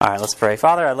All right, let's pray.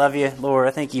 Father, I love you. Lord,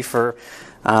 I thank you for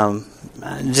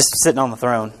just sitting on the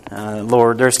throne.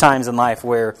 Lord, there's times in life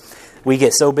where we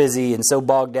get so busy and so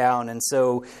bogged down and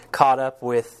so caught up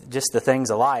with just the things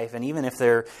of life. And even if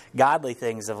they're godly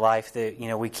things of life, that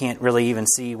we can't really even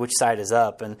see which side is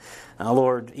up. And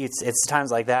Lord, it's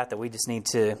times like that we just need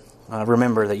to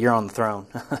remember that you're on the throne,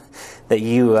 that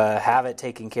you have it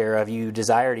taken care of. You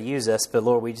desire to use us, but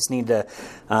Lord, we just need to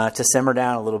simmer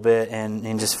down a little bit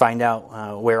and just find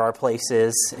out where our place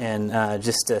is and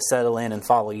just to settle in and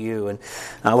follow you. And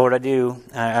Lord,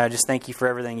 I just thank you for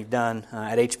everything you've done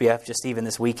at HBF. Just even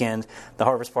this weekend, the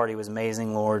harvest party was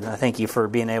amazing, Lord. I thank you for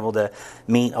being able to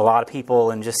meet a lot of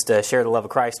people and just share the love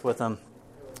of Christ with them.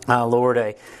 Lord,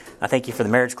 I thank you for the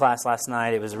marriage class last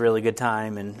night. It was a really good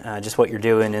time, and just what you're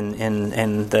doing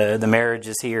in the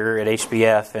marriages here at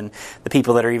HBF and the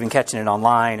people that are even catching it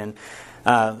online.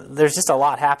 And there's just a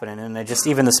lot happening, and just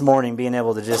even this morning being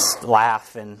able to just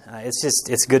laugh, and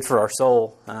it's good for our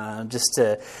soul just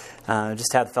to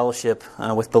have the fellowship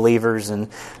with believers. And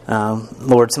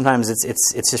Lord, sometimes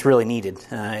it's just really needed.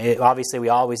 Obviously, we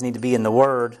always need to be in the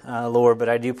Word, Lord, but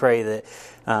I do pray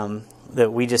that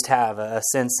we just have a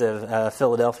sense of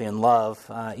Philadelphian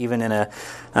love, even in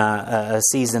a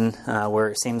season where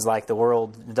it seems like the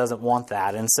world doesn't want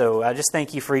that. And so I just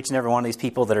thank you for each and every one of these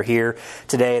people that are here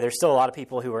today. There's still a lot of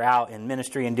people who are out in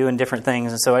ministry and doing different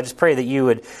things. And so I just pray that you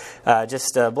would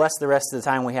just bless the rest of the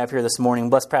time we have here this morning.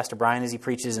 Bless Pastor Brian as he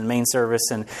preaches in main service.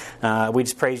 And we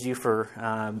just praise you for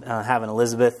having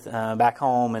Elizabeth back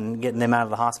home and getting them out of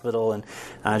the hospital, and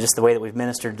just the way that we've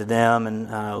ministered to them. And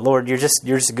Lord, you're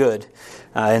just good.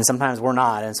 And sometimes we're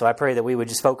not. And so I pray that we would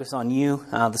just focus on you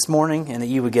this morning, and that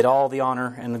you would get all the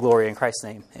honor and the glory in Christ's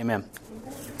name. Amen.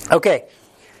 Okay.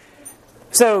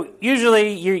 So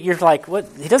usually you're like, what?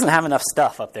 He doesn't have enough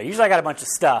stuff up there. Usually I got a bunch of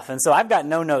stuff. And so I've got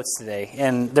no notes today.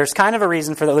 And there's kind of a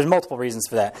reason for that. There's multiple reasons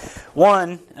for that.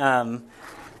 One,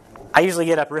 I usually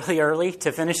get up really early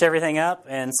to finish everything up,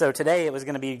 and so today it was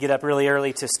going to be get up really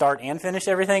early to start and finish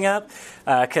everything up,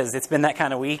 because it's been that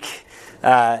kind of week.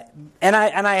 And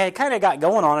I kind of got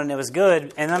going on it, and it was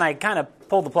good, and then I kind of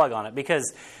pulled the plug on it,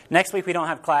 because next week we don't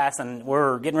have class, and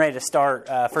we're getting ready to start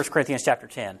 1 Corinthians chapter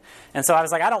 10. And so I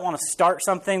was like, I don't want to start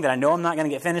something that I know I'm not going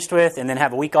to get finished with and then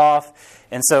have a week off.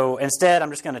 And so instead, I'm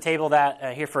just going to table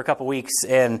that here for a couple weeks,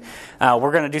 and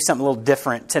we're going to do something a little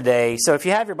different today. So if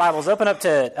you have your Bibles, open up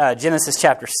to Genesis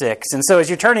chapter 6. And so as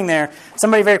you're turning there,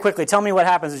 somebody very quickly, tell me what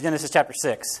happens in Genesis chapter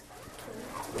 6.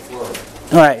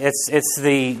 All right, it's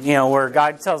the, where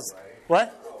God tells,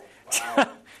 what?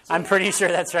 I'm pretty sure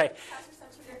that's right.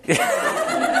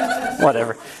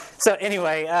 Whatever. So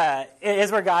anyway, it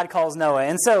is where God calls Noah.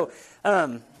 And so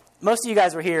most of you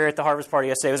guys were here at the harvest party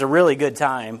yesterday. It was a really good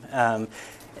time.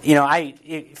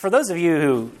 For those of you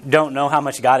who don't know how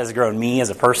much God has grown me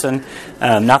as a person,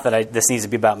 not that this needs to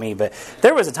be about me, but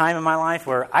there was a time in my life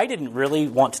where I didn't really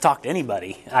want to talk to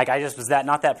anybody. Like, I just was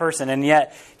not that person, and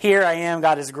yet here I am.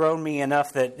 God has grown me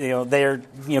enough that they're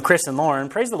Chris and Lauren.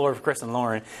 Praise the Lord for Chris and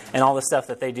Lauren and all the stuff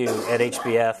that they do at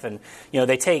HBF, and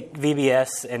they take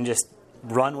VBS and just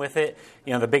run with it.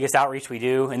 The biggest outreach we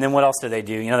do. And then what else do they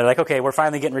do? They're like, okay, we're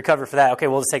finally getting recovered for that. Okay,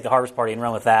 we'll just take the harvest party and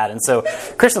run with that. And so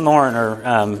Chris and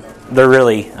Lauren they're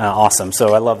really awesome.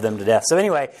 So I love them to death. So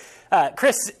anyway,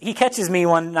 Chris, he catches me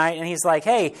one night and he's like,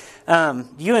 hey,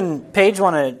 you and Paige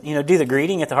want to, do the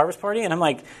greeting at the harvest party? And I'm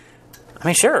like,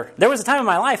 sure. There was a time in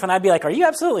my life when I'd be like, are you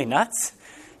absolutely nuts?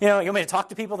 You want me to talk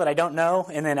to people that I don't know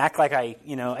and then act like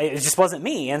it just wasn't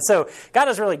me. And so God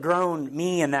has really grown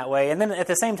me in that way. And then at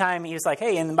the same time, he was like,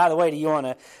 hey, and by the way, do you want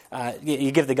to,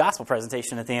 you give the gospel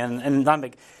presentation at the end? And I'm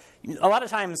like, a lot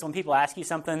of times when people ask you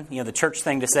something, the church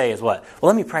thing to say is what?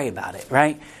 Well, let me pray about it,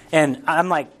 right? And I'm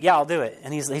like, yeah, I'll do it.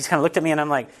 And he's kind of looked at me and I'm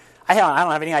like, I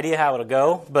don't have any idea how it'll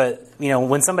go, but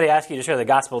when somebody asks you to share the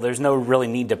gospel, there's no really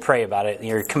need to pray about it.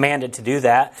 You're commanded to do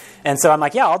that. And so I'm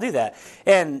like, yeah, I'll do that.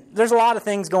 And there's a lot of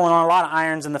things going on, a lot of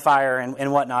irons in the fire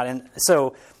and whatnot. And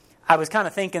so I was kind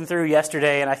of thinking through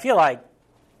yesterday, and I feel like,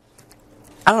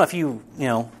 I don't know if you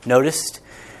noticed,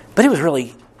 but it was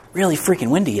really freaking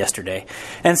windy yesterday.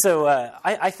 And so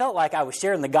I felt like I was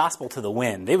sharing the gospel to the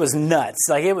wind. It was nuts.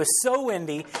 Like, it was so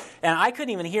windy, and I couldn't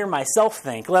even hear myself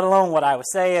think, let alone what I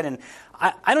was saying. And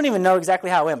I don't even know exactly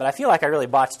how it went, but I feel like I really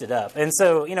botched it up. And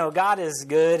so, God is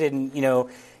good, and,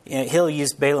 He'll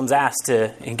use Balaam's ass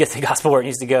to get the gospel where it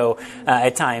needs to go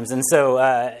at times. And so,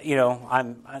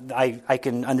 I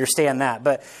can understand that.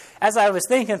 But as I was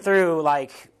thinking through,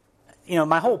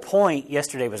 my whole point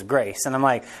yesterday was grace. And I'm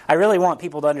like, I really want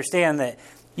people to understand that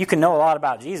you can know a lot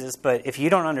about Jesus, but if you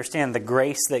don't understand the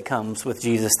grace that comes with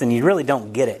Jesus, then you really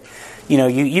don't get it.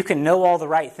 You can know all the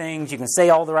right things, you can say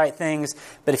all the right things,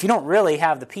 but if you don't really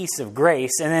have the peace of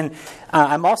grace, and then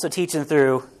I'm also teaching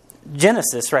through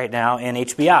Genesis right now in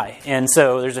HBI, and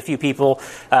so there's a few people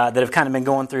that have kind of been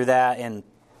going through that, and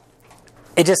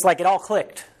it just it all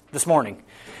clicked this morning.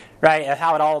 Right,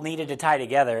 how it all needed to tie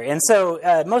together. And so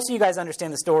most of you guys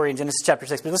understand the story in Genesis chapter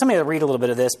 6, but let me read a little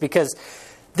bit of this, because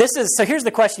here's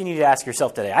the question you need to ask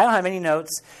yourself today. I don't have any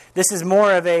notes. This is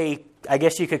more of I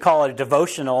guess you could call it a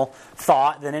devotional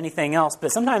thought than anything else,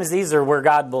 but sometimes these are where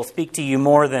God will speak to you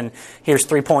more than here's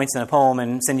 3 points in a poem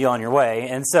and send you on your way.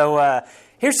 And so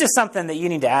here's just something that you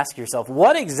need to ask yourself.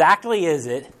 What exactly is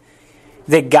it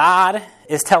that God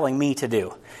is telling me to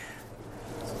do?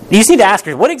 You just need to ask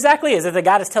yourself, what exactly is it that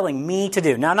God is telling me to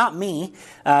do? Now, not me,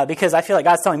 because I feel like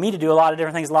God's telling me to do a lot of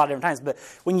different things a lot of different times. But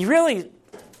when you really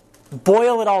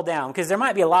boil it all down, because there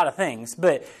might be a lot of things,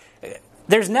 but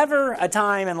there's never a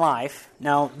time in life,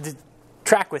 now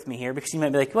track with me here, because you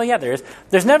might be like, well, yeah, there is.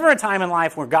 There's never a time in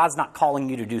life where God's not calling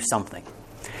you to do something.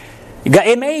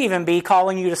 It may even be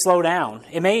calling you to slow down.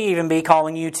 It may even be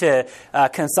calling you to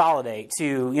consolidate,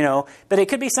 but it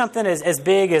could be something as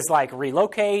big as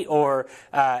relocate, or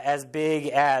as big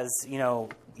as,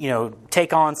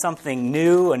 take on something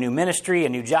new, a new ministry, a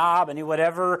new job, a new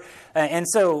whatever. And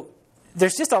so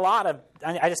there's just a lot of,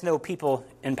 I just know people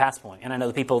in Pass Point, and I know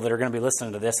the people that are going to be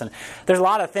listening to this, and there's a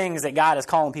lot of things that God is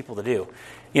calling people to do,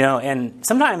 and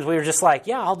sometimes we were just like,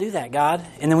 yeah, I'll do that, God,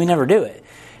 and then we never do it,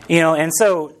 and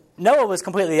so Noah was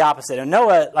completely the opposite. And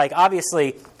Noah,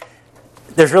 obviously,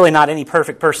 there's really not any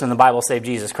perfect person in the Bible save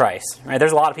Jesus Christ. Right?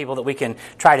 There's a lot of people that we can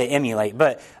try to emulate.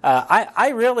 But I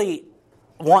really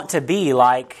want to be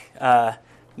like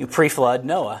pre-flood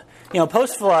Noah.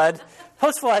 Post-flood,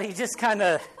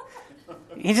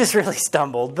 he just really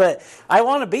stumbled. But I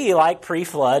want to be like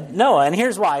pre-flood Noah, and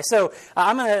here's why. So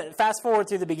I'm going to fast forward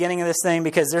through the beginning of this thing,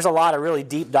 because there's a lot of really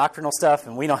deep doctrinal stuff,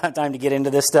 and we don't have time to get into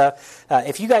this stuff.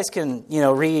 If you guys can,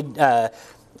 read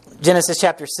Genesis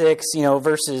chapter 6,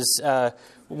 verses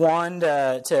 1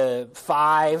 to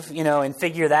 5, and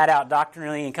figure that out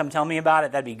doctrinally and come tell me about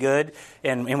it, that'd be good,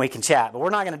 and we can chat. But we're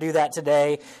not going to do that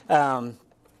today.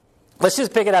 Let's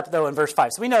just pick it up, though, in verse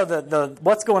 5. So we know the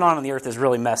what's going on the earth is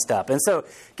really messed up. And so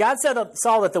God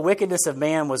saw that the wickedness of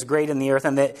man was great in the earth,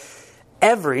 and that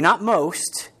every, not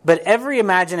most, but every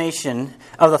imagination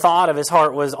of the thought of his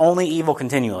heart was only evil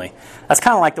continually. That's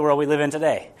kind of like the world we live in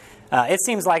today. It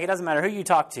seems like it doesn't matter who you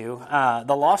talk to,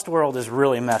 the lost world is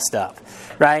really messed up,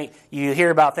 right? You hear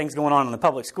about things going on in the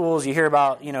public schools. You hear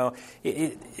about,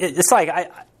 it's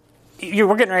like...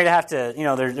 We're getting ready to have to,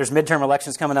 there's midterm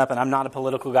elections coming up, and I'm not a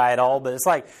political guy at all, but it's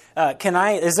like,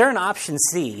 is there an option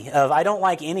C of I don't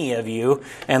like any of you,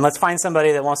 and let's find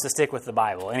somebody that wants to stick with the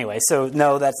Bible? Anyway, so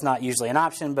no, that's not usually an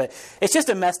option, but it's just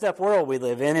a messed up world we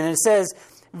live in, and it says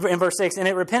in verse 6, and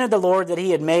it repented the Lord that he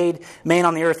had made man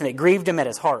on the earth, and it grieved him at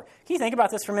his heart. Can you think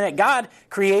about this for a minute? God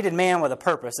created man with a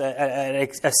purpose, a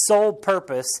sole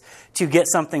purpose to get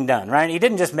something done, right? He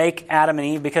didn't just make Adam and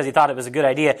Eve because he thought it was a good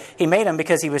idea. He made them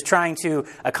because he was trying to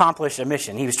accomplish a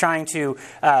mission. He was trying to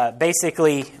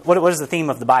basically, what is the theme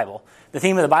of the Bible? The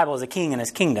theme of the Bible is a king and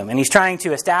his kingdom. And he's trying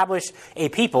to establish a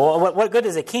people. What good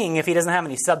is a king if he doesn't have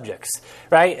any subjects,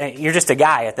 right? You're just a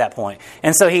guy at that point.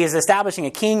 And so he is establishing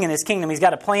a king and his kingdom. He's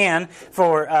got a plan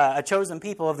for a chosen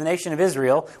people of the nation of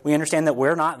Israel. We understand that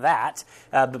we're not that.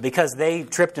 But because they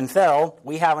tripped and fell,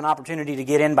 we have an opportunity to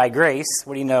get in by grace.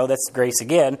 What do you know? That's grace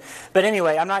again. But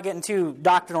anyway, I'm not getting too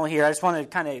doctrinal here. I just want to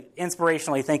kind of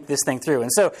inspirationally think this thing through.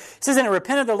 And so it says, and it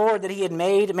repented the Lord that he had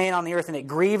made man on the earth, and it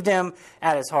grieved him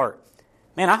at his heart.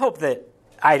 Man, I hope that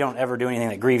I don't ever do anything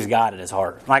that grieves God at his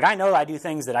heart. I know I do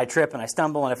things that I trip and I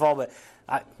stumble and I fall, but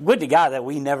would to God that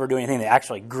we never do anything that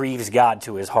actually grieves God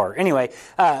to his heart. Anyway,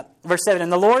 verse 7, and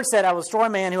the Lord said, I will destroy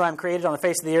man who I am created on the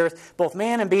face of the earth, both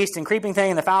man and beast and creeping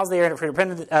thing and the fowls of the air, and it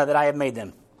repented that I have made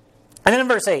them. And then in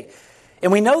verse 8,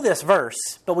 and we know this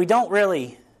verse, but we don't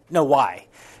really know why.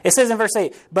 It says in verse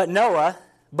 8, but Noah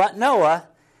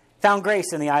found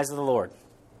grace in the eyes of the Lord.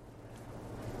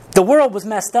 The world was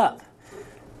messed up.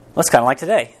 Well, it's kind of like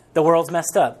today. The world's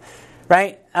messed up,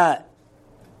 right?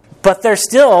 But there's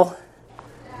still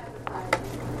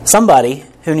somebody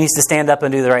who needs to stand up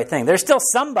and do the right thing. There's still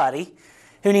somebody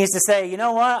who needs to say, you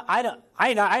know what?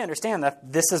 I understand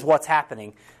that this is what's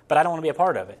happening, but I don't want to be a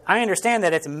part of it. I understand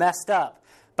that it's messed up,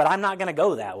 but I'm not going to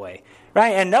go that way,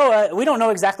 right? And Noah, we don't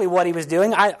know exactly what he was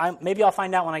doing. Maybe I'll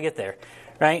find out when I get there.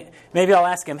 right? Maybe I'll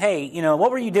ask him, hey,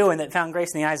 what were you doing that found grace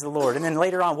in the eyes of the Lord? And then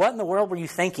later on, what in the world were you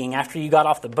thinking after you got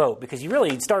off the boat? Because you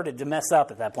really started to mess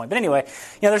up at that point. But anyway,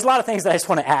 there's a lot of things that I just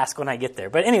want to ask when I get there.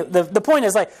 But anyway, the point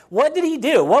is, like, what did he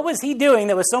do? What was he doing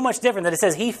that was so much different that it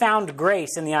says he found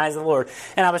grace in the eyes of the Lord?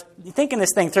 And I was thinking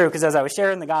this thing through because as I was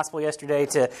sharing the gospel yesterday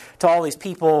to all these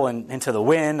people and to the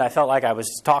wind, I felt like I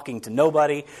was talking to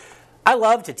nobody. I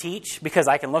love to teach because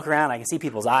I can look around, I can see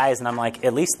people's eyes, and I'm like,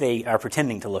 at least they are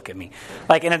pretending to look at me.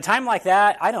 Like, in a time like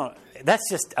that, that's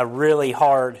just a really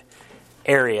hard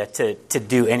area to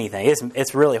do anything.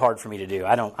 It's really hard for me to do.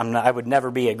 I would never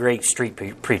be a great street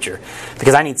preacher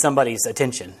because I need somebody's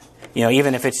attention.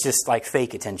 Even if it's just like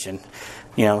fake attention.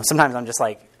 Sometimes I'm just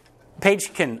like,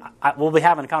 Paige we'll be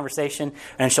having a conversation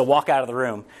and she'll walk out of the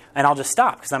room and I'll just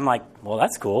stop because I'm like, well,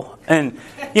 that's cool. And,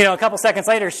 a couple seconds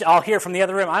later, I'll hear from the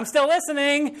other room, I'm still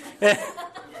listening.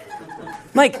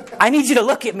 Like, I need you to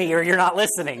look at me or you're not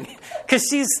listening because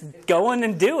she's going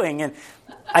and doing and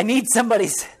I need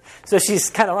somebody's. So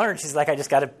she's kind of learned. She's like, I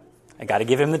got to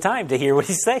give him the time to hear what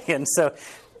he's saying. So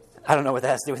I don't know what that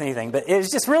has to do with anything, but it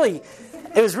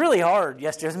was really hard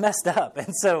yesterday. It was messed up.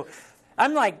 And so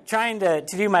I'm like trying to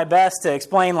do my best to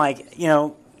explain, like,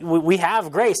 we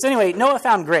have grace. So anyway, Noah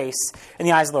found grace in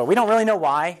the eyes of the Lord. We don't really know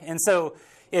why. And so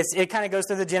it kind of goes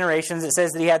through the generations. It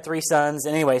says that he had 3 sons.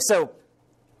 And anyway, so,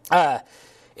 and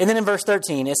then in verse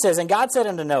 13, it says, and God said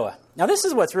unto Noah. Now this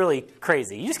is what's really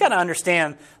crazy. You just got to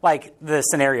understand, like, the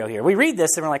scenario here. We read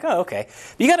this and we're like, oh, okay.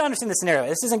 But you got to understand the scenario.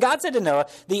 It says, and God said to Noah,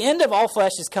 the end of all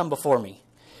flesh is come before me.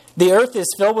 The earth is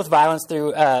filled with violence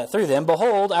through them.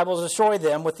 Behold, I will destroy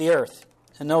them with the earth.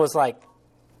 And Noah's like,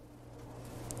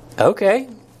 okay,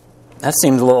 that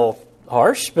seems a little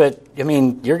harsh, but,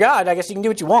 you're God. I guess you can do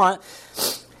what you want.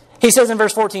 He says in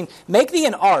verse 14, make thee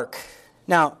an ark.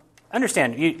 Now,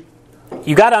 understand,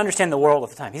 you got to understand the world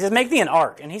at the time. He says, make thee an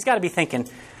ark. And he's got to be thinking,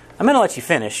 I'm going to let you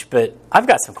finish, but I've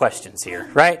got some questions here,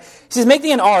 right? He says, make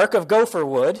thee an ark of gopher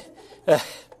wood.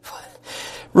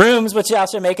 Rooms which thou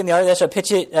shalt make in the ark, thou shalt pitch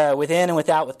it within and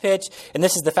without with pitch, and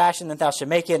this is the fashion that thou shalt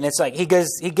make it. And it's like he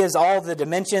gives all the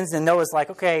dimensions, and Noah's like,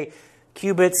 okay,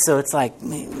 cubits, so it's like,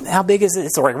 how big is it?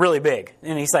 It's like really big.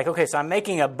 And he's like, okay, so I'm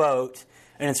making a boat,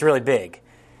 and it's really big.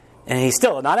 And he's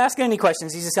still not asking any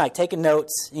questions. He's just like taking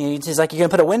notes. He's like, you're going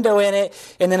to put a window in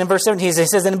it. And then in verse 17, he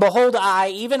says, and behold, I,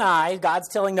 even I, God's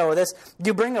telling Noah this,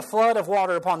 do bring a flood of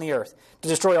water upon the earth to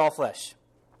destroy all flesh.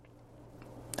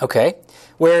 Okay,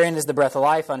 wherein is the breath of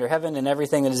life under heaven, and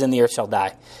everything that is in the earth shall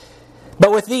die.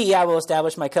 But with thee I will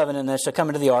establish my covenant, and thou shalt come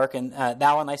into the ark, and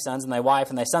thou and thy sons, and thy wife,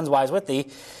 and thy sons' wives with thee.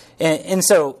 And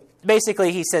so,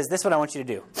 basically, he says, this is what I want you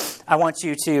to do. I want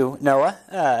you to, Noah,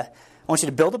 I want you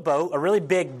to build a boat, a really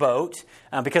big boat,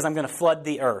 because I'm going to flood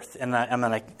the earth, and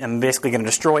I'm basically going to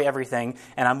destroy everything,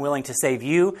 and I'm willing to save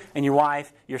you and your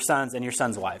wife, your sons, and your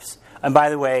sons' wives. And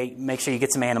by the way, make sure you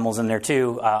get some animals in there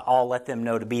too. I'll let them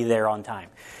know to be there on time.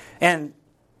 And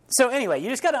so anyway, you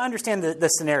just got to understand the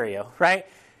scenario, right?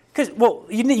 Because,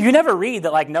 you never read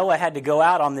that like Noah had to go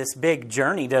out on this big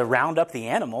journey to round up the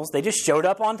animals. They just showed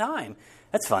up on time.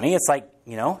 That's funny. It's like,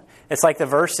 it's like the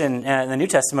verse in the New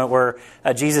Testament where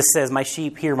Jesus says, my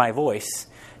sheep hear my voice.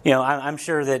 I'm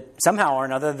sure that somehow or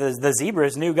another the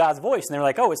zebras knew God's voice, and they were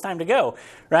like, oh, it's time to go,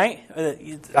 right?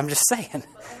 I'm just saying. But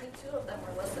only 2 of them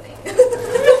were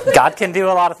listening. God can do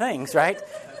a lot of things, right?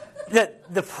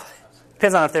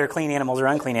 Depends on if they're clean animals or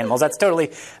unclean animals. That's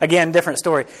totally, again, different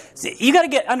story. You got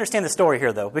to understand the story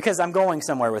here, though, because I'm going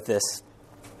somewhere with this.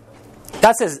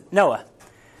 God says, Noah,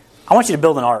 I want you to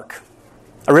build an ark,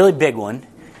 a really big one,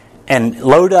 and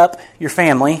load up your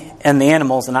family and the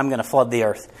animals, and I'm going to flood the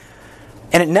earth.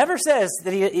 And it never says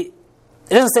that it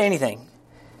doesn't say anything.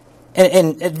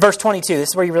 In verse 22, this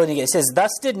is where you really need to get it. It says,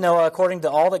 thus did Noah according to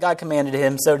all that God commanded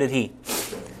him, so did he.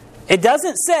 It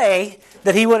doesn't say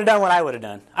that he would have done what I would have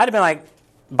done. I'd have been like,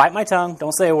 bite my tongue,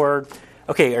 don't say a word.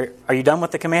 Okay, are you done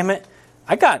with the commandment?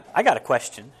 I got a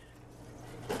question.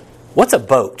 What's a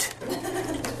boat?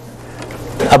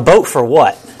 A boat for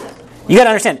what? You got to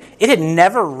understand, it had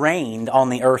never rained on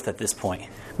the earth at this point.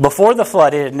 Before the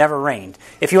flood, it had never rained.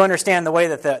 If you understand the way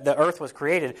that the earth was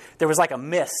created, there was like a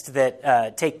mist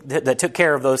that took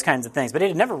care of those kinds of things. But it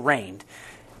had never rained.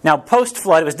 Now,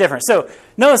 post-flood, it was different. So,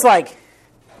 notice like,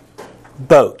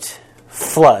 boat,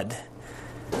 flood.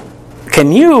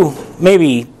 Can you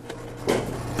maybe,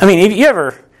 if you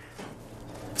ever,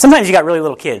 sometimes you got really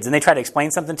little kids and they try to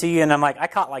explain something to you and I'm like, I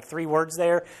caught like 3 words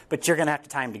there, but you're going to have to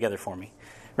tie them together for me,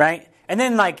 right? And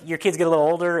then like your kids get a little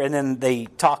older and then they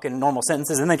talk in normal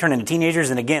sentences and then they turn into teenagers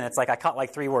and again, it's like, I caught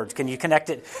like 3 words. Can you connect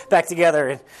it back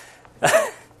together?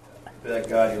 That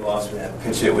God you lost me,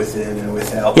 pitch it within and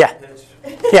without. Yeah.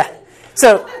 Yeah.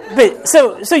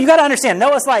 So you got to understand,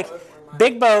 Noah's like,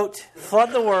 big boat,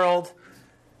 flood the world.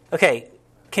 Okay,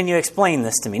 can you explain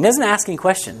this to me? He doesn't ask any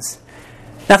questions.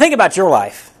 Now think about your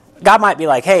life. God might be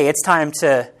like, hey, it's time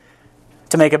to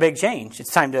make a big change.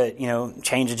 It's time to,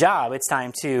 change a job. It's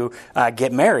time to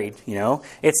get married.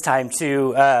 It's time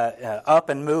to up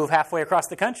and move halfway across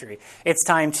the country. It's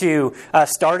time to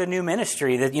start a new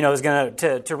ministry that is going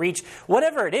to reach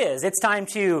whatever it is. It's time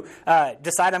to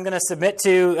decide I'm going to submit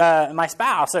to my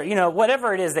spouse, or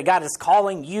whatever it is that God is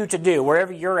calling you to do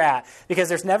wherever you're at. Because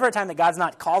there's never a time that God's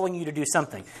not calling you to do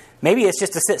something. Maybe it's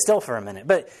just to sit still for a minute,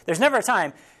 but there's never a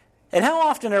time. And how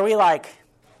often are we like,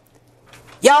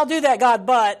 yeah, I'll do that, God,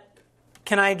 but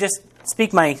can I just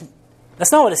speak my...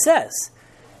 That's not what it says.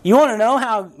 You want to know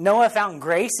how Noah found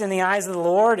grace in the eyes of the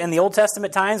Lord in the Old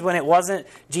Testament times when it wasn't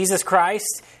Jesus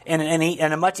Christ and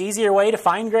a much easier way to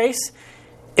find grace?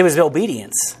 It was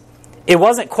obedience. It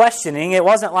wasn't questioning. It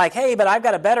wasn't like, hey, but I've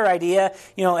got a better idea.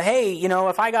 Hey,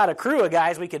 if I got a crew of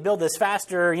guys, we could build this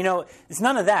faster. It's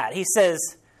none of that. He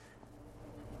says,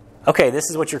 okay,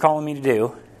 this is what you're calling me to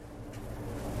do.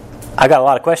 I got a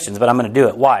lot of questions, but I'm going to do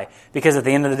it. Why? Because at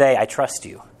the end of the day, I trust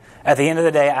you. At the end of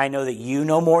the day, I know that you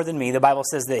know more than me. The Bible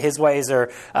says that His ways are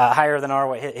higher than our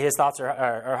ways. His thoughts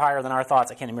are higher than our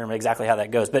thoughts. I can't remember exactly how that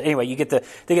goes. But anyway, you get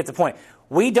the point.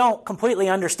 We don't completely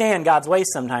understand God's ways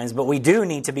sometimes, but we do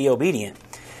need to be obedient.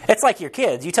 It's like your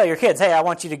kids. You tell your kids, hey, I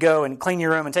want you to go and clean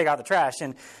your room and take out the trash.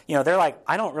 And, they're like,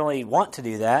 I don't really want to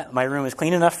do that. My room is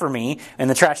clean enough for me, and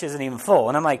the trash isn't even full.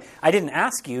 And I'm like, I didn't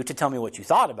ask you to tell me what you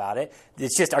thought about it.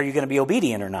 It's just, are you going to be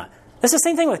obedient or not? That's the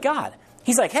same thing with God.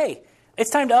 He's like, hey, it's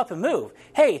time to up and move.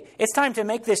 Hey, it's time to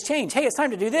make this change. Hey, it's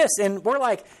time to do this. And we're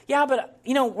like, yeah, but,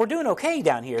 we're doing okay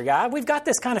down here, God. We've got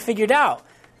this kind of figured out.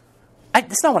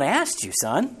 That's not what I asked you,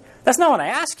 son. That's not what I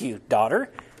asked you,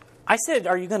 daughter. I said,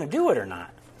 are you going to do it or not?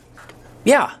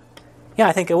 Yeah,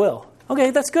 I think I will. Okay,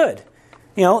 that's good.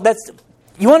 You want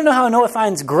to know how Noah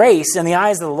finds grace in the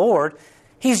eyes of the Lord?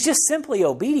 He's just simply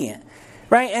obedient,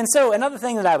 right? And so another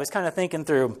thing that I was kind of thinking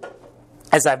through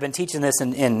as I've been teaching this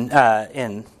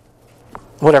in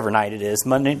whatever night it is,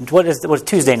 Monday, what is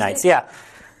Tuesday nights? Yeah,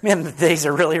 man, the days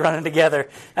are really running together.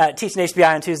 Teaching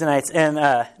HBI on Tuesday nights,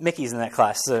 and Mickey's in that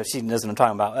class, so she knows what I'm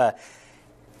talking about.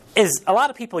 Is a lot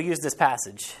of people use this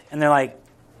passage, and they're like,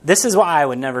 this is why I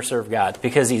would never serve God,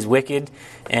 because He's wicked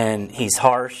and He's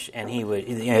harsh, and He would,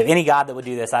 any God that would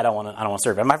do this, I don't want to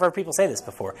serve Him. I've heard people say this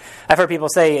before. I've heard people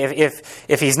say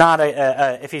if He's not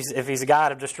if He's a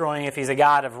God of destroying, if He's a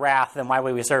God of wrath, then why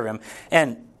would we serve Him?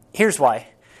 And here's why: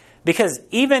 because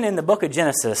even in the book of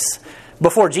Genesis,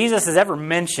 before Jesus is ever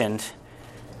mentioned,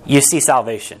 you see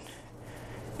salvation.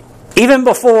 Even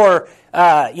before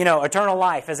eternal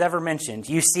life is ever mentioned,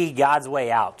 you see God's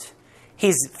way out.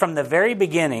 He's, from the very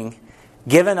beginning,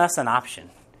 given us an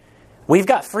option. We've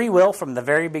got free will from the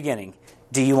very beginning.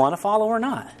 Do you want to follow or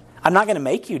not? I'm not going to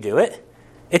make you do it.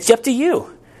 It's up to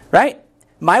you, right?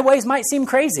 My ways might seem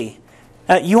crazy.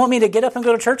 You want me to get up and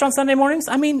go to church on Sunday mornings?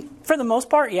 I mean, for the most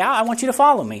part, yeah, I want you to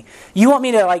follow me. You want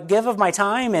me to give of my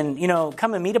time and,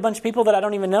 come and meet a bunch of people that I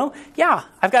don't even know? Yeah,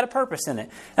 I've got a purpose in it.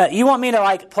 You want me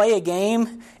to play a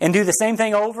game and do the same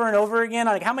thing over and over again?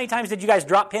 How many times did you guys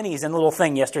drop pennies in the little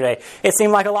thing yesterday? It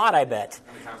seemed like a lot, I bet.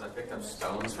 How many times I picked up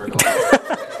stones for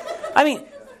I mean,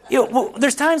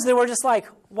 there's times that we're just like,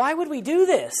 why would we do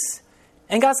this?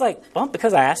 And God's like, well,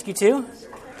 because I asked you to.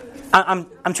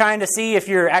 I'm trying to see if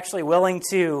you're actually willing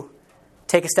to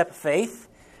take a step of faith,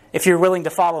 if you're willing to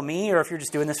follow me, or if you're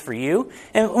just doing this for you.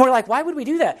 And we're like, why would we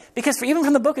do that? Because even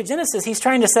from the book of Genesis, He's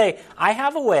trying to say, I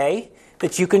have a way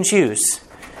that you can choose,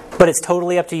 but it's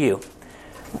totally up to you.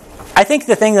 I think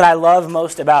the thing that I love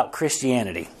most about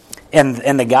Christianity and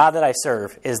the God that I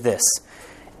serve is this,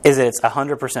 is that it's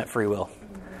 100% free will.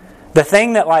 The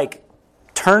thing that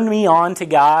turned me on to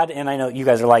God, and I know you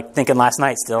guys are thinking last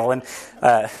night still, and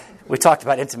we talked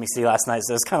about intimacy last night,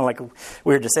 so it's kind of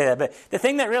weird to say that. But the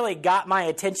thing that really got my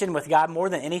attention with God more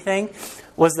than anything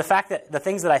was the fact that the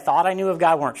things that I thought I knew of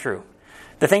God weren't true.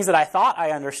 The things that I thought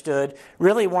I understood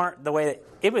really weren't the way that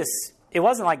it was. It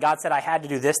wasn't like God said I had to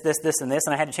do this, this, this, and this,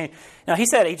 and I had to change. No, He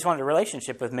said He just wanted a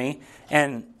relationship with me,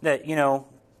 and that,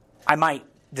 I might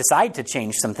decide to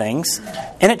change some things.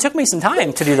 And it took me some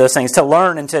time to do those things, to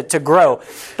learn and to grow.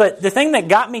 But the thing that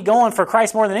got me going for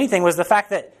Christ more than anything was the fact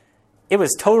that it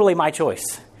was totally my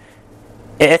choice.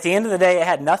 At the end of the day, it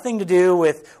had nothing to do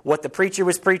with what the preacher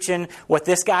was preaching, what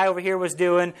this guy over here was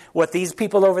doing, what these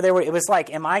people over there were. It was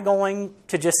am I going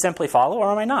to just simply follow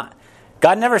or am I not?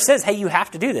 God never says, hey, you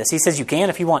have to do this. He says you can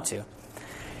if you want to.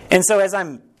 And so as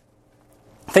I'm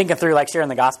thinking through like sharing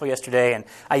the gospel yesterday, and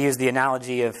I used the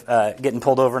analogy of getting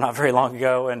pulled over not very long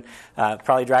ago and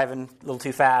probably driving a little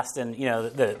too fast. And,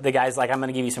 the guy's like, I'm going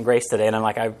to give you some grace today. And I'm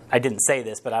like, I didn't say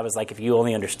this, but I was like, if you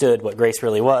only understood what grace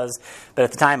really was. But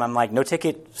at the time, I'm like, no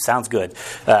ticket, sounds good.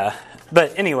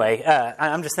 But anyway,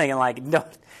 I'm just thinking like, no.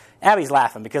 Abby's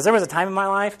laughing because there was a time in my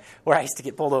life where I used to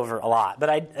get pulled over a lot.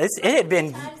 But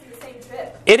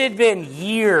it had been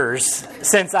years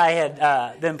since I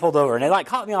had been pulled over, and it like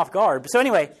caught me off guard. So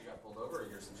anyway, You got pulled over, or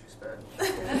years since you sped?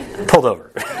 pulled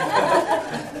over.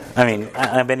 I mean,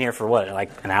 I've been here for what,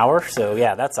 like an hour? So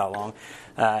yeah, that's how long.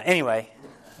 Anyway,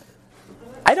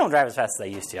 I don't drive as fast as I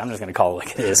used to. I'm just going to call it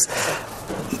like it is.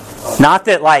 Not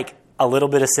that like a little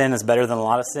bit of sin is better than a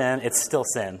lot of sin. It's still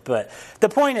sin. But the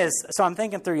point is, so I'm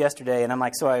thinking through yesterday, and I'm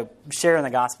like, so I sharing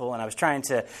the gospel, and I was trying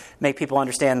to make people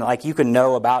understand that, like, you can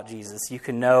know about Jesus. You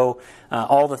can know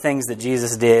all the things that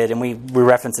Jesus did, and we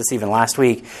referenced this even last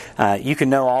week. You can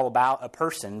know all about a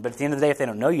person, but at the end of the day, if they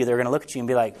don't know you, they're going to look at you and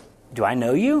be like, do I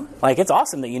know you? Like, it's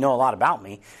awesome that you know a lot about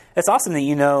me. It's awesome that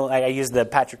you know, like I used the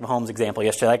Patrick Mahomes example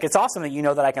yesterday. Like, it's awesome that you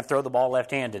know that I can throw the ball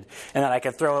left-handed and that I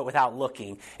can throw it without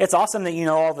looking. It's awesome that you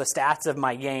know all the stats of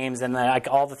my games and that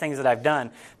all the things that I've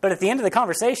done. But at the end of the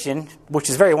conversation, which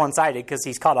is very one-sided because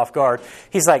he's caught off guard,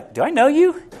 he's like, do I know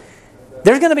you?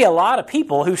 There's going to be a lot of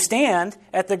people who stand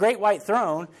at the great white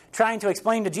throne trying to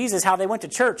explain to Jesus how they went to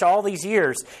church all these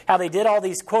years, how they did all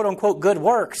these quote-unquote good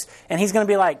works, and he's going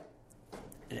to be like,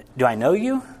 do I know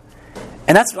you?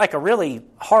 And that's like a really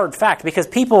hard fact because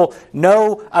people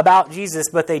know about Jesus,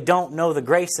 but they don't know the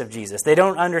grace of Jesus. They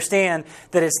don't understand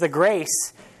that it's the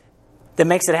grace that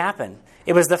makes it happen.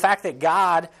 It was the fact that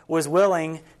God was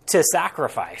willing to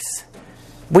sacrifice.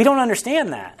 We don't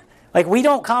understand that. Like, we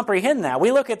don't comprehend that.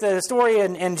 We look at the story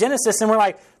in Genesis and we're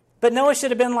like, but Noah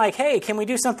should have been like, hey, can we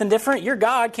do something different? You're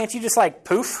God. Can't you just like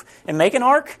poof and make an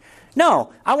ark?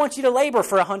 No, I want you to labor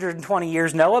for 120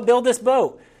 years, Noah. Build this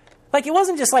boat. Like, it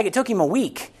wasn't just like it took him a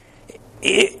week.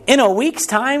 In a week's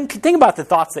time, think about the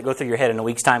thoughts that go through your head in a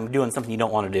week's time doing something you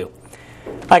don't want to do.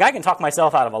 Like, I can talk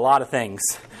myself out of a lot of things.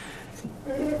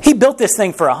 He built this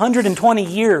thing for 120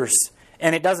 years,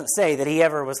 and it doesn't say that he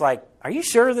ever was like, are you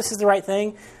sure this is the right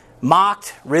thing?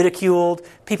 Mocked, ridiculed,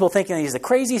 people thinking he's the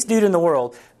craziest dude in the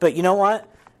world. But you know what?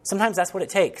 Sometimes that's what it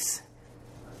takes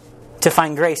to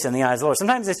find grace in the eyes of the Lord.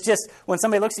 Sometimes it's just when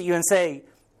somebody looks at you and say,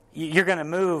 you're going to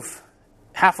move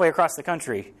halfway across the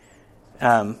country.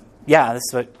 I feel like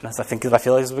this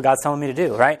is what God's telling me to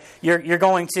do, right? You're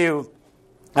going to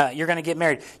get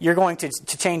married. You're going to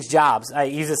change jobs. I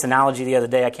used this analogy the other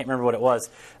day. I can't remember what it was.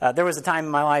 There was a time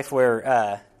in my life where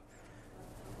I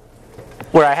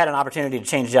had an opportunity to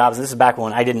change jobs. And this is back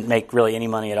when I didn't make really any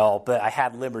money at all, but I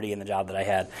had liberty in the job that I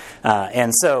had. I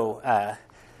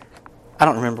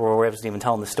don't remember where I was even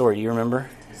telling the story. Do you remember?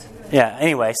 Yeah,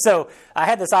 anyway, so I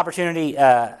had this opportunity.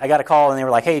 I got a call, and they were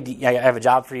like, hey, I have a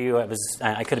job for you.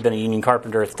 I could have been a union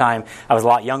carpenter at the time. I was a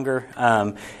lot younger,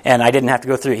 and I didn't have to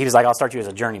go through. He was like, I'll start you as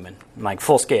a journeyman, like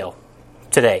full scale,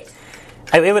 today.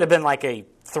 It would have been like a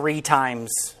 3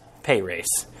 times pay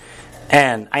raise.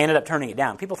 And I ended up turning it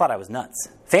down. People thought I was nuts.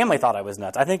 Family thought I was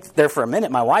nuts. I think there for a minute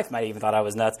my wife might have even thought I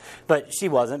was nuts, but she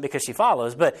wasn't because she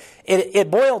follows. But it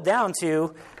boiled down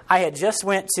to I had just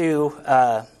went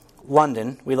to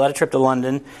London. We led a trip to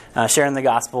London, sharing the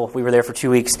gospel. We were there for 2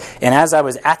 weeks. And as I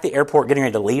was at the airport getting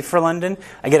ready to leave for London,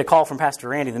 I get a call from Pastor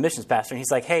Randy, the missions pastor. And he's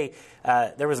like, hey,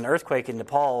 there was an earthquake in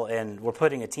Nepal, and we're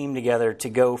putting a team together to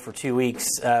go for 2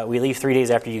 weeks. We leave 3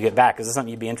 days after you get back. Is this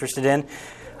something you'd be interested in?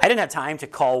 I didn't have time to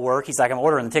call work. He's like, I'm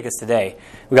ordering the tickets today.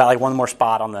 We got like one more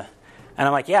spot on the... And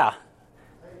I'm like, yeah.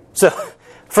 So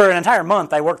for an entire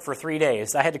month, I worked for 3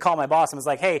 days. I had to call my boss and was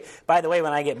like, hey, by the way,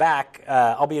 when I get back,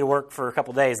 I'll be to work for a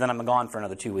couple days, then I'm gone for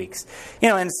another 2 weeks.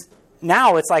 And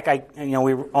now it's like we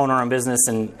own our own business,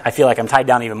 and I feel like I'm tied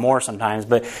down even more sometimes.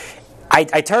 But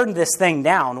I turned this thing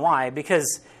down. Why?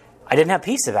 Because I didn't have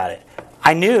peace about it.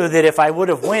 I knew that if I would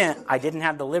have went, I didn't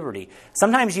have the liberty.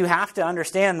 Sometimes you have to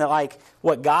understand that like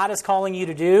what God is calling you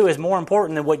to do is more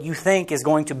important than what you think is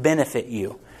going to benefit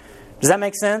you. Does that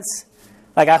make sense?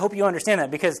 Like, I hope you understand that,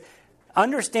 because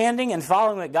understanding and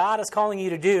following what God is calling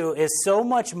you to do is so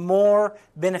much more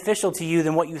beneficial to you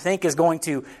than what you think is going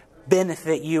to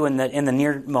benefit you in the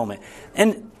near moment.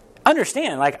 And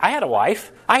understand, like, I had a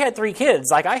wife, I had 3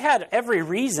 kids, like I had every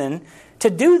reason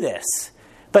to do this.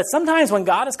 But sometimes when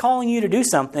God is calling you to do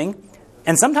something,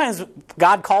 and sometimes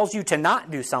God calls you to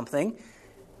not do something,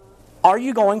 are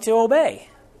you going to obey?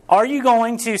 Are you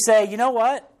going to say, you know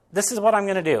what? This is what I'm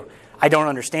going to do. I don't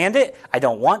understand it. I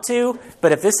don't want to.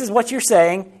 But if this is what you're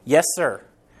saying, yes, sir.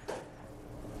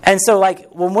 And so, like,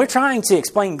 when we're trying to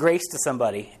explain grace to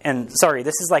somebody, and sorry,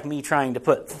 this is like me trying to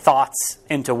put thoughts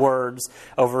into words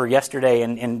over yesterday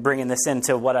and bringing this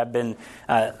into what I've been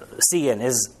seeing,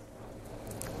 is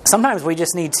sometimes we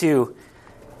just need to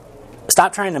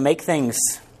stop trying to make things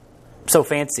so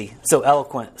fancy, so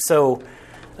eloquent, so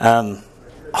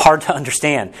hard to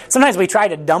understand. Sometimes we try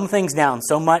to dumb things down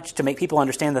so much to make people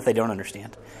understand that they don't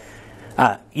understand.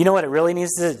 You know what it really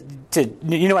needs to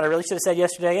you know what I really should have said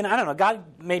yesterday? And I don't know, God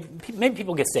maybe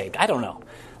people get saved. I don't know.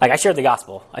 Like, I shared the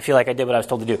gospel. I feel like I did what I was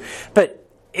told to do. But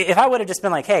if I would have just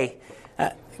been like, hey,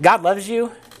 God loves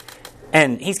you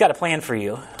and He's got a plan for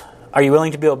you. Are you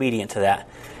willing to be obedient to that?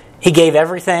 He gave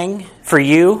everything for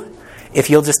you if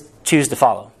you'll just choose to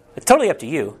follow. It's totally up to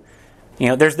you. You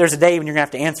know, there's a day when you're gonna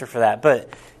have to answer for that, but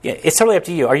yeah, it's totally up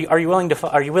to you. Are you willing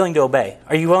to obey?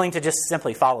 Are you willing to just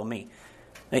simply follow me?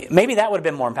 Maybe that would have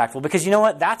been more impactful, because you know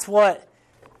what? That's what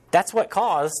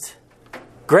caused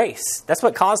grace. That's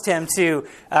what caused him to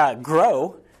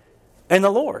grow in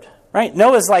the Lord, right?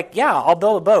 Noah's like, yeah, I'll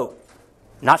build a boat.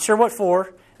 Not sure what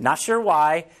for. Not sure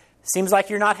why. Seems like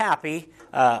you're not happy.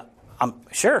 I'm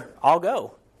sure I'll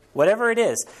go. Whatever it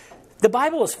is. The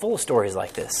Bible is full of stories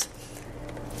like this.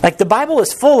 Like, the Bible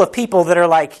is full of people that are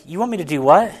like, you want me to do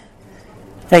what?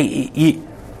 Hey,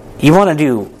 you want to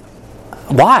do...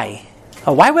 Why?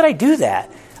 Why would I do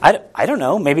that? I don't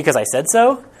know. Maybe because I said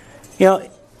so? You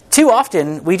know, too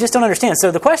often we just don't understand. So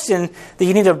the question that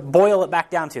you need to boil it back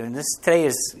down to, and this today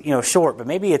is, short, but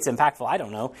maybe it's impactful. I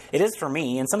don't know. It is for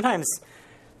me. And sometimes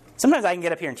I can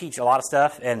get up here and teach a lot of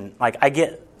stuff, and like I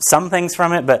get some things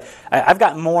from it, but I've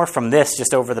got more from this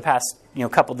just over the past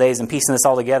couple days and piecing this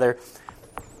all together.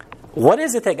 What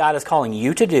is it that God is calling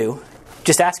you to do?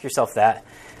 Just ask yourself that.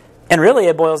 And really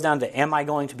it boils down to, am I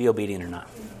going to be obedient or not?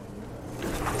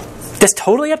 That's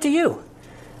totally up to you.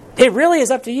 It really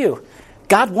is up to you.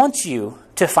 God wants you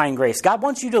to find grace. God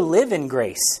wants you to live in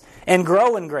grace and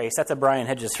grow in grace. That's a Brian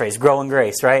Hedges phrase, grow in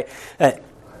grace, right?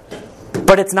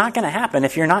 But it's not going to happen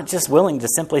if you're not just willing to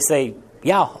simply say,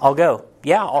 yeah, I'll go.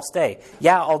 Yeah, I'll stay.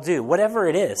 Yeah, I'll do. Whatever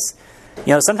it is.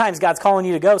 Sometimes God's calling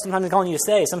you to go. Sometimes He's calling you to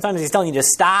stay. Sometimes He's telling you to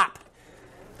stop.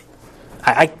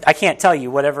 I can't tell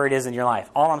you whatever it is in your life.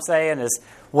 All I'm saying is,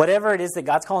 whatever it is that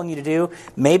God's calling you to do,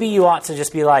 maybe you ought to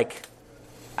just be like,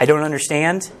 I don't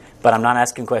understand, but I'm not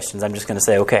asking questions. I'm just going to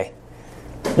say, okay,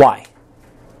 why?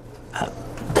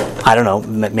 I don't know.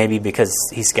 Maybe because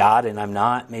He's God and I'm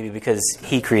not. Maybe because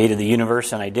He created the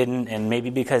universe and I didn't. And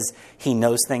maybe because He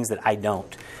knows things that I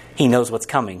don't. He knows what's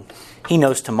coming. He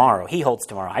knows tomorrow. He holds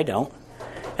tomorrow. I don't.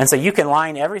 And so you can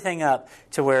line everything up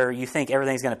to where you think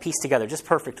everything's going to piece together just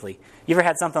perfectly. You ever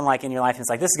had something like in your life and it's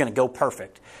like, this is going to go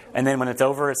perfect. And then when it's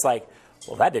over, it's like,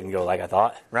 well, that didn't go like I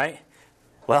thought, right?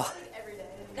 Well, Every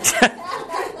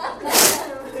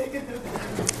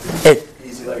day.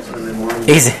 Easy like Sunday morning.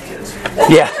 Easy.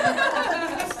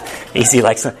 Yeah. Easy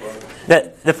like Sunday.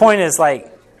 The point is,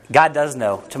 like, God does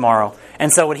know tomorrow.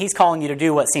 And so when He's calling you to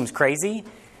do what seems crazy,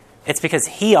 it's because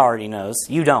He already knows.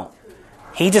 You don't.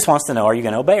 He just wants to know, are you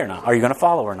going to obey or not? Are you going to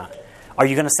follow or not? Are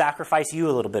you going to sacrifice you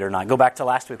a little bit or not? Go back to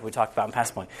last week we talked about in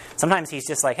Past Point. Sometimes He's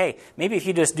just like, hey, maybe if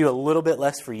you just do a little bit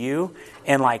less for you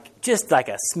and just like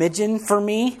a smidgen for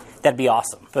me, that'd be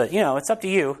awesome. But, it's up to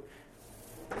you.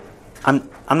 I'm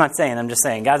not saying, I'm just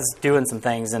saying God's doing some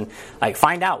things, and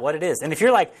find out what it is. And if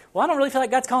you're like, well, I don't really feel like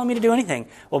God's calling me to do anything,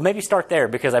 well, maybe start there,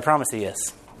 because I promise He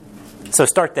is. So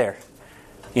start there,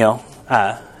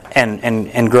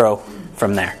 and grow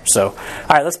from there. So, all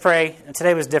right, let's pray.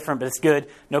 Today was different, but it's good.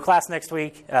 No class next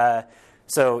week,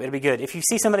 so it'll be good. If you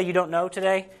see somebody you don't know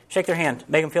today, shake their hand.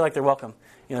 Make them feel like they're welcome.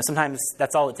 Sometimes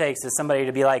that's all it takes is somebody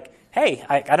to be like, hey,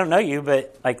 I don't know you,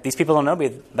 but these people don't know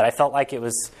me, but I felt like it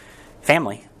was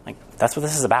family. That's what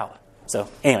this is about. So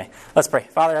anyway, let's pray.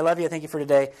 Father, I love you. I thank you for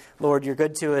today. Lord, you're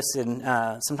good to us, and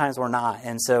sometimes we're not.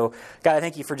 And so, God, I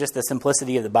thank you for just the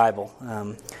simplicity of the Bible.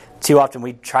 Too often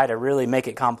we try to really make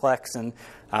it complex. And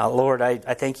Lord, I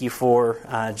thank you for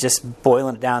just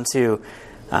boiling it down to,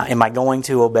 am I going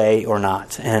to obey or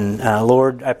not? And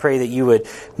Lord, I pray that you would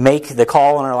make the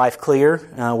call in our life clear,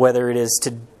 whether it is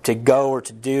to go or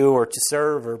to do or to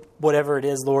serve or whatever it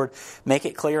is, Lord. Make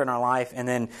it clear in our life, and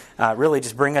then really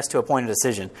just bring us to a point of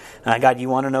decision. God, you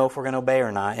want to know if we're going to obey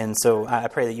or not. And so I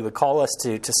pray that you would call us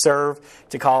to serve,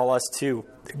 to call us to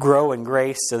grow in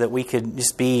grace so that we could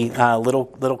just be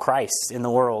little Christ in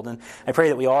the world. And I pray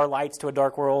that we are lights to a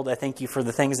dark world. I thank you for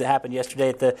the things that happened yesterday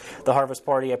at the harvest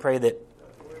party. I pray that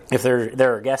if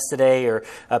there are guests today or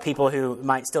people who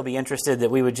might still be interested,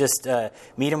 that we would just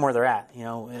meet them where they're at.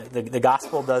 The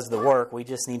gospel does the work. We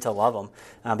just need to love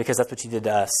them because that's what you did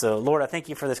to us. So, Lord, I thank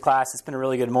you for this class. It's been a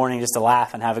really good morning just to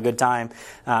laugh and have a good time.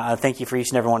 I thank you for each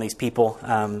and every one of these people.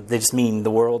 They just mean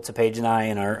the world to Paige and I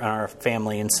and our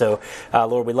family. And so,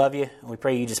 Lord, we love you. And we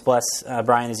pray you just bless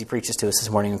Brian as he preaches to us this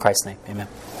morning in Christ's name. Amen.